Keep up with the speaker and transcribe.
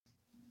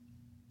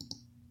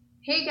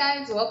Hey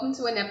guys, welcome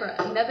to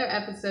another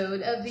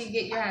episode of the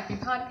Get Your Happy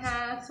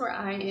podcast, where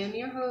I am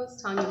your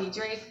host, Tanya B.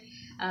 Drake,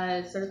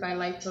 certified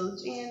life coach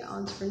and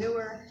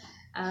entrepreneur.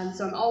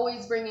 So I'm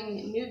always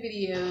bringing new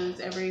videos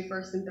every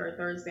first and third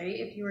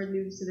Thursday. If you are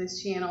new to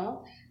this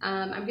channel,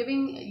 I'm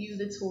giving you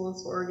the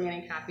tools for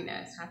organic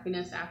happiness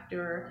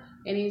after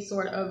any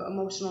sort of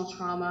emotional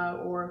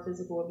trauma or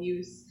physical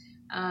abuse.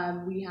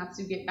 We have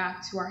to get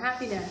back to our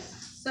happiness.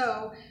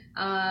 So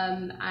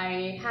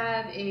I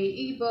have a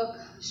ebook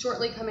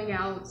shortly coming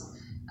out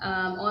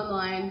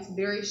online. It's a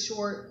very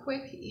short,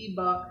 quick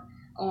ebook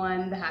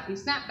on the happy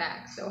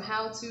snapback. So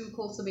how to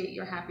cultivate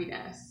your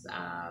happiness,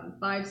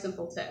 5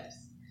 simple tips.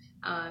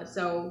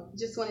 So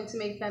just wanted to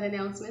make that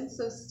announcement.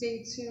 So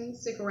stay tuned,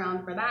 stick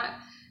around for that.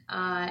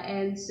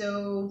 And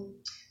so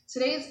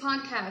today's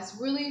podcast,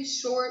 really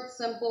short,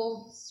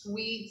 simple,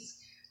 sweet.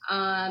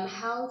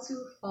 How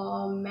to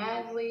fall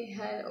madly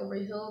head over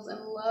heels in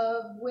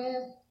love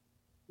with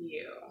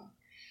you.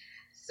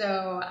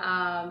 So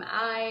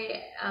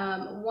I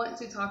want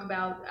to talk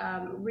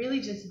about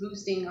really just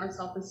boosting our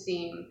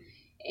self-esteem.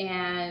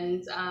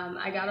 And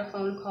I got a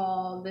phone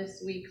call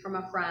this week from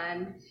a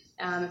friend,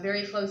 a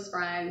very close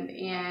friend,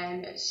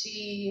 and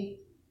she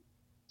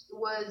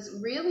was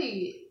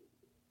really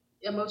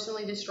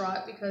emotionally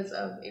distraught because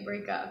of a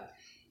breakup.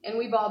 And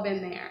we've all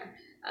been there.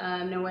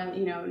 No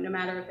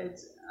matter if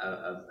it's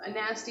a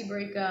nasty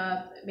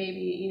breakup,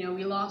 maybe,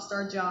 we lost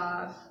our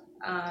job,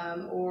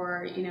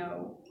 or,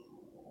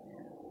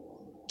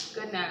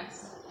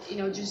 goodness,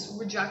 just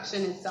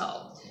rejection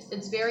itself.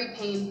 It's very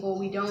painful.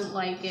 We don't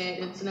like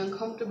it. It's an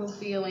uncomfortable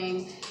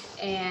feeling.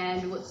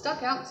 And what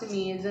stuck out to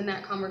me is in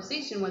that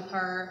conversation with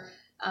her,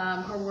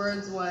 her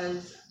words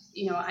was,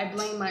 I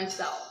blame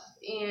myself.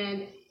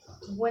 And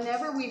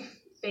whenever we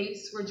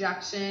face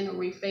rejection or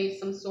we face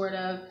some sort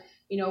of,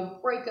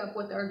 breakup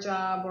with our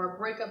job or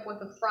breakup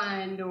with a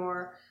friend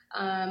or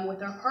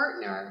with our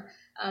partner,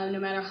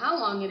 no matter how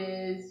long it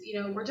is,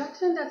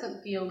 rejection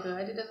doesn't feel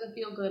good. It doesn't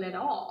feel good at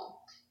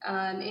all.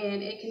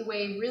 And it can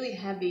weigh really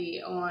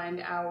heavy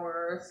on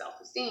our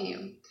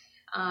self-esteem.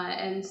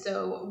 And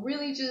so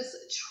really just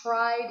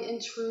tried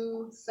and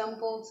true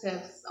simple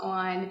tips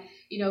on,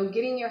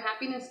 getting your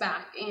happiness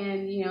back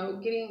and,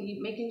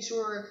 making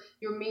sure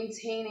you're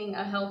maintaining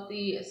a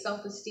healthy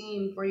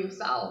self-esteem for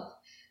yourself,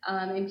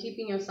 and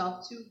keeping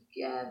yourself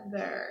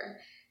together.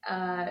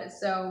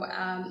 So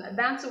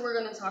that's what we're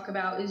going to talk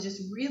about, is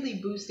just really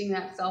boosting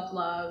that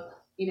self-love.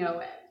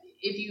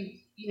 If you,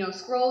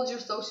 scrolled your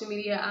social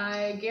media,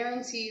 I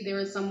guarantee there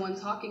is someone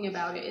talking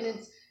about it, and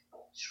it's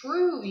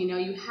true.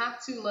 You have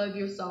to love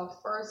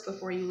yourself first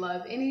before you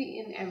love any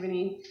and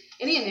everything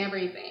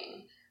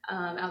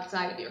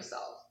outside of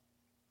yourself.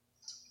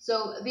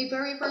 So the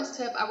very first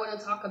tip I want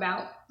to talk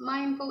about,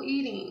 mindful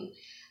eating.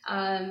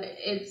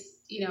 It's,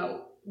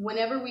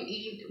 whenever we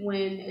eat,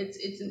 when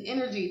it's an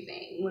energy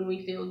thing, when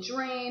we feel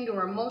drained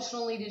or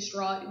emotionally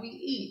distraught, we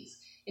eat.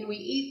 And we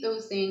eat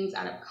those things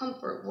out of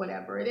comfort,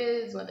 whatever it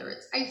is, whether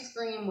it's ice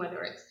cream,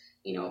 whether it's,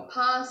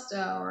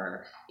 pasta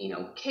or,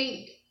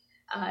 cake,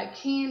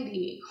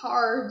 candy,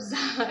 carbs,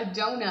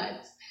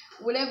 donuts,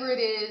 whatever it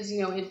is,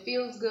 it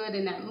feels good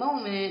in that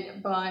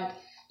moment, but,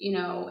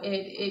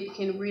 it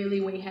can really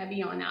weigh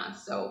heavy on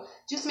us. So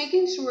just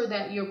making sure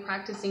that you're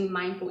practicing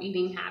mindful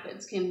eating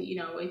habits can,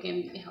 it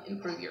can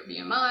improve your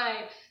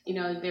BMI,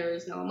 there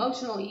is no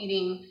emotional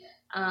eating.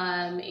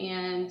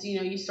 And,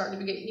 you start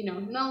to get,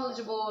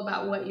 knowledgeable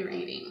about what you're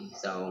eating.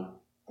 So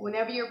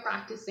whenever you're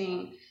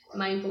practicing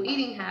mindful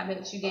eating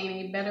habits, you gain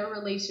a better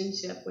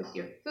relationship with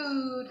your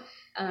food.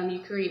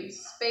 You create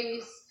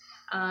space,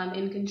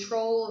 and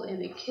control in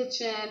the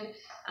kitchen.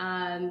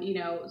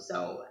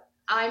 So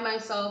I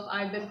myself,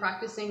 I've been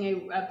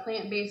practicing a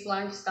plant-based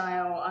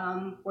lifestyle,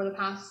 for the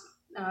past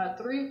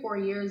 3 or 4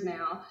 years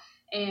now.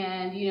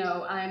 And,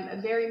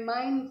 I'm very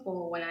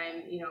mindful when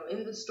I'm,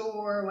 in the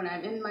store, when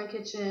I'm in my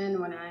kitchen,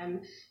 when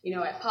I'm,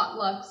 at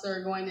potlucks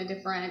or going to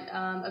different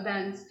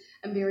events.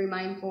 I'm very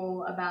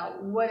mindful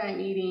about what I'm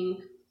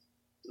eating,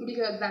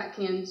 because that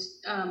can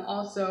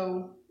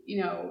also,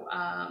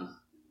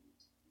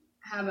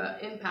 have an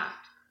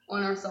impact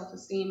on our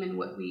self-esteem and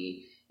what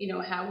we,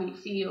 how we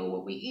feel.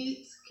 What we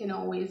eat can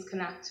always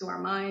connect to our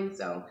mind.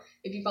 So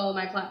if you follow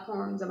my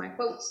platforms and my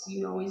quotes,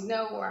 you always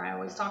know, or I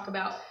always talk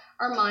about,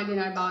 our mind and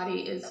our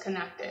body is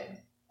connected.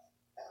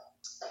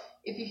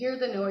 If you hear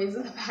the noise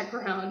in the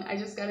background, I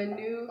just got a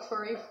new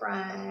furry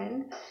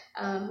friend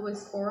who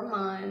is 4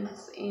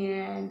 months,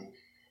 and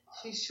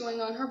she's chewing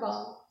on her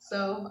ball.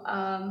 So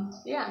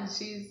yeah,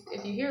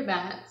 if you hear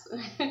that,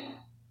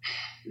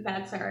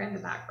 that's her in the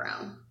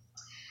background.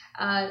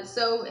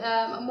 So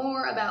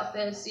more about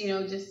this,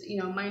 just,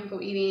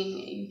 mindful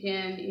eating, you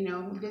can,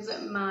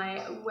 visit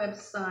my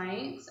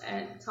website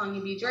at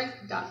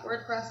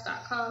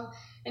tanyabdrake.wordpress.com,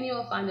 and you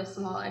will find a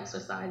small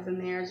exercise in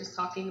there just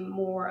talking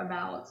more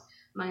about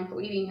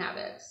mindful eating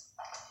habits.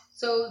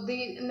 So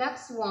the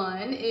next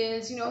one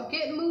is,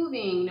 get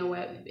moving.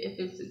 If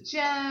it's a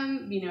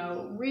gym,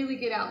 really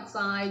get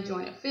outside,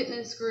 join a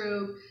fitness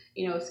group,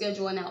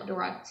 schedule an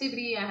outdoor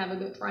activity. I have a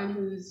good friend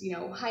who's,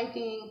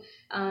 hiking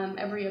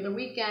every other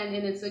weekend,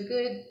 and it's a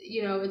good,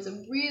 it's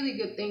a really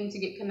good thing to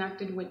get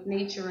connected with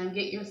nature and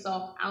get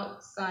yourself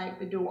outside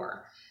the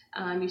door.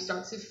 You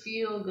start to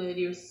feel good.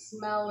 You're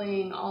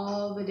smelling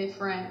all the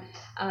different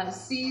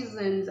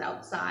seasons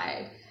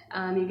outside.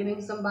 You're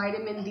getting some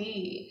vitamin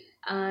D.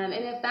 And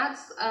if that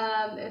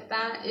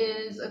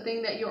is a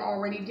thing that you're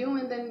already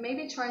doing, then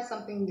maybe try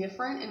something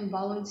different and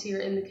volunteer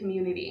in the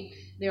community.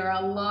 There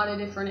are a lot of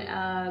different,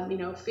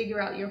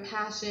 figure out your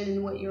passion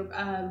and what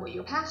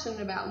you're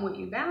passionate about and what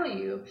you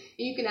value. And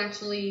you can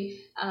actually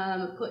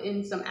put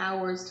in some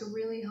hours to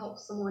really help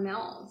someone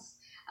else.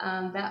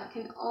 That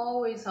can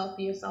always help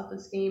your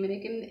self-esteem, and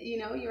it can,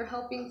 you're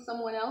helping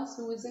someone else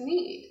who is in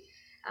need.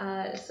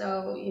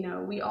 So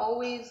we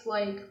always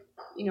like,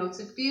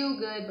 to feel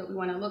good, but we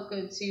want to look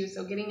good too.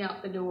 So getting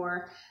out the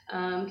door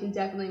can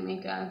definitely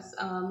make us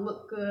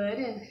look good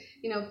and,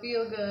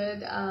 feel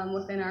good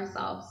within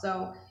ourselves.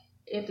 So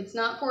if it's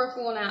not for a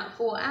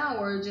full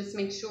hour, just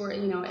make sure,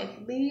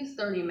 at least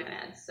 30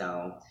 minutes.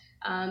 So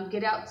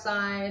get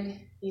outside,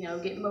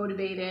 get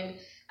motivated.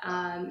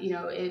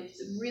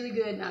 It's really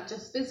good, not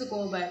just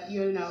physical, but,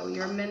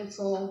 your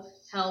mental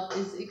health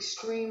is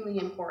extremely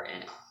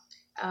important.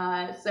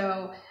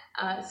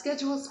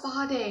 Schedule a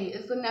spa day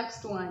is the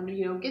next one.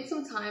 Get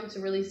some time to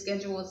really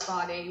schedule a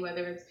spa day,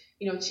 whether it's,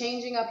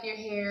 changing up your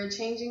hair,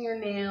 changing your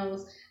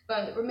nails.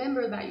 But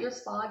remember that your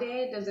spa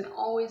day doesn't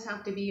always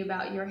have to be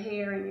about your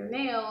hair and your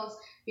nails.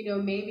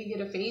 Maybe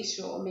get a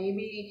facial.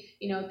 Maybe,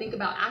 think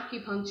about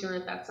acupuncture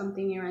if that's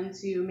something you're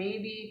into.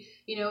 Maybe,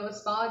 a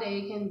spa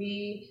day can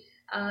be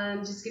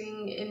just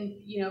getting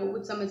in,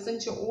 with some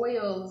essential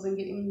oils and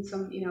getting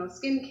some,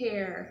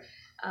 skincare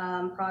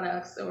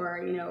products or,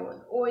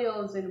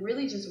 oils, and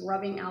really just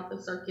rubbing out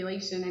the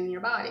circulation in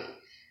your body.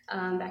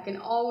 That can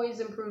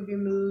always improve your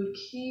mood,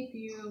 keep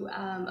you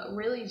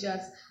really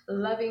just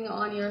loving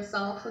on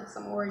yourself with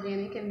some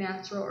organic and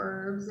natural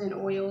herbs and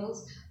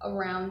oils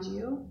around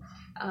you.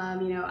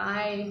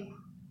 I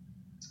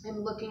am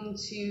looking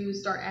to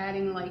start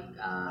adding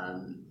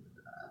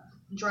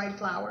dried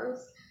flowers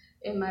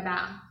in my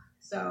bath.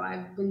 So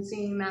I've been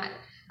seeing that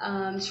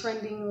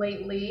trending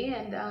lately,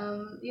 and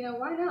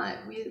why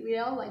not? We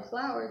all like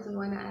flowers, and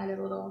why not add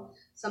a little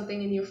something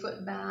in your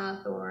foot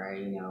bath or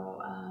in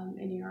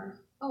your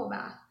whole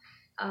bath.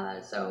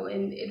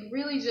 And it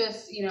really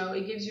just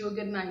it gives you a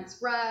good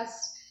night's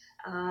rest.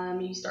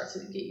 You start to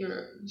get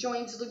your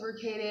joints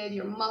lubricated,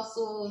 your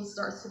muscles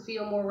starts to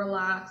feel more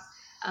relaxed.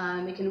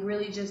 It can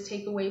really just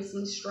take away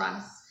some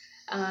stress.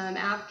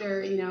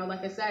 After,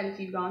 like I said, if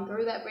you've gone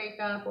through that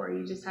breakup or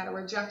you just had a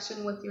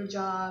rejection with your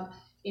job,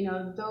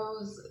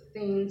 those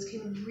things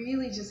can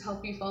really just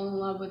help you fall in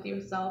love with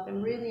yourself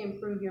and really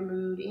improve your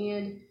mood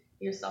and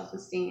your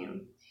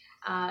self-esteem.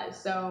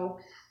 The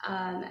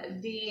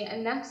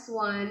next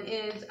one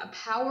is a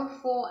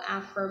powerful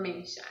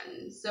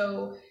affirmation.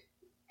 So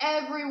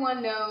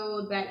everyone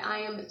know that I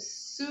am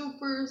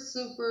super,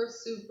 super,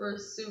 super,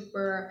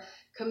 super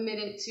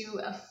committed to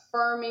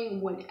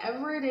affirming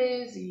whatever it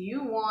is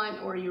you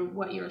want or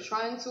what you're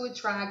trying to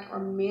attract or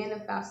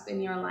manifest in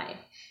your life.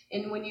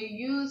 And when you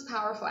use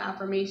powerful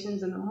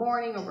affirmations in the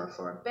morning or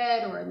before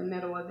bed or in the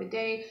middle of the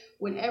day,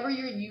 whenever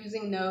you're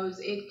using those,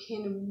 it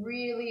can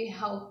really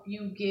help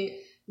you get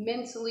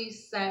mentally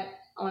set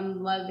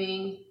on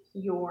loving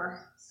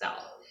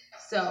yourself.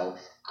 So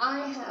I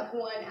have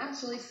one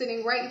actually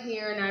sitting right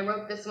here, and I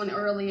wrote this one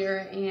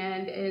earlier,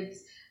 and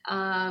it's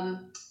I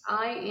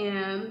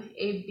am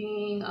a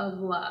being of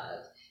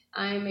love.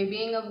 I am a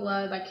being of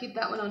love. I keep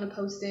that one on a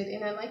Post-it,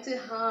 and I like to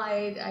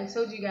hide. I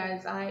told you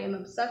guys I am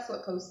obsessed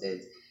with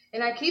Post-its,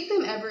 and I keep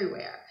them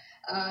everywhere.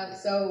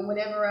 So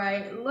whenever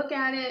I look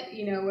at it,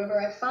 wherever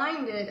I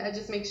find it, I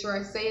just make sure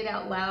I say it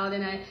out loud,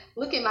 and I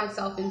look at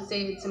myself and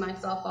say it to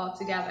myself all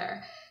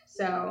together.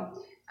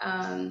 So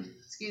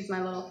excuse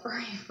my little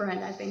furry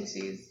friend. I think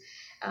she's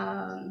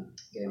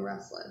getting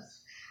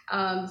restless.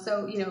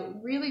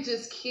 Really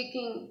just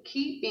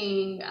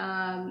keeping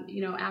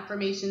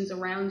affirmations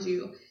around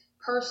you.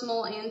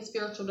 Personal and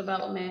spiritual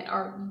development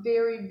are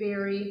very,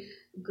 very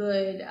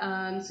good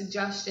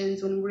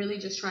suggestions when really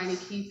just trying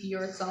to keep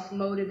yourself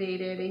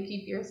motivated and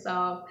keep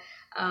yourself,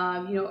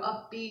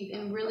 upbeat,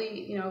 and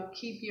really,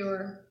 keep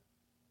your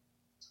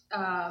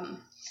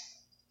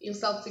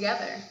yourself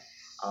together,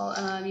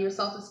 your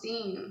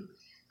self-esteem.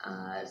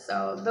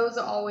 So those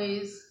are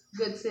always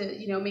good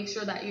to, make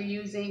sure that you're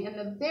using. And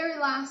the very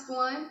last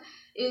one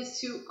is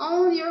to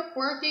own your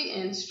quirky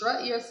and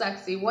strut your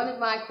sexy. One of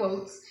my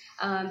quotes,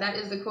 that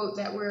is the quote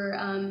that we're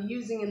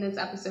using in this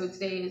episode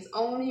today, is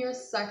own your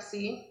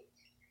sexy,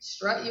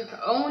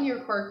 own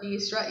your quirky,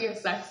 strut your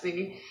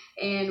sexy.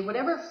 And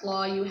whatever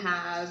flaw you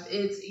have,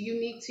 it's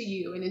unique to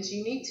you, and it's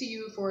unique to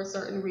you for a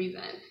certain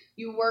reason.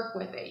 You work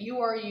with it.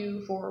 You are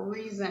you for a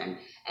reason.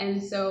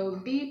 And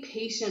so be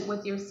patient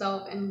with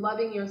yourself and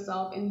loving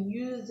yourself and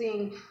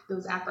using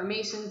those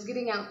affirmations,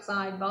 getting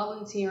outside,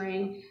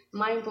 volunteering,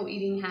 mindful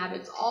eating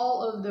habits.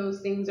 All of those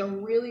things are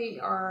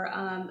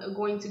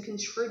going to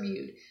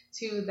contribute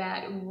to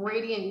that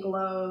radiant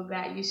glow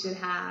that you should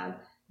have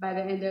by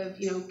the end of,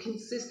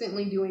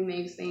 consistently doing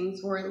these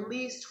things for at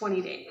least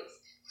 20 days.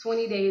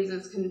 20 days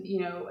is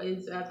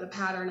the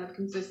pattern of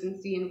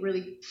consistency and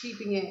really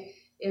keeping it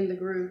in the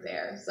groove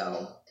there.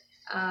 So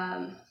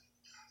I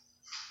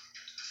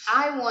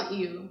want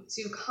you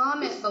to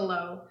comment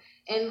below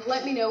and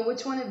let me know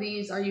which one of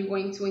these are you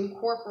going to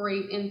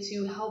incorporate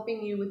into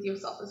helping you with your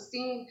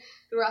self-esteem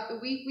throughout the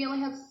week. We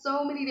only have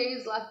so many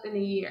days left in the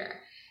year,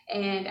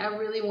 and I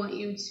really want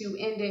you to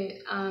end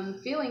it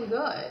feeling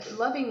good,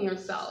 loving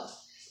yourself.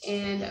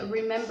 And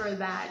remember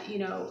that,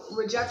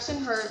 rejection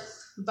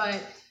hurts,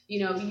 but,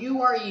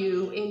 you are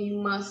you and you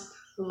must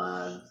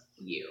love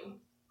you.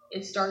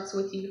 It starts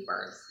with you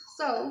first.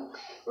 So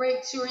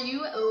make sure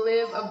you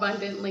live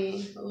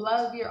abundantly,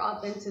 love your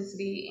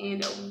authenticity,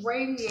 and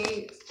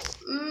radiate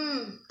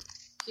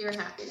your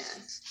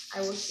happiness.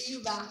 I will see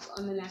you back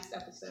on the next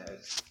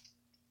episode.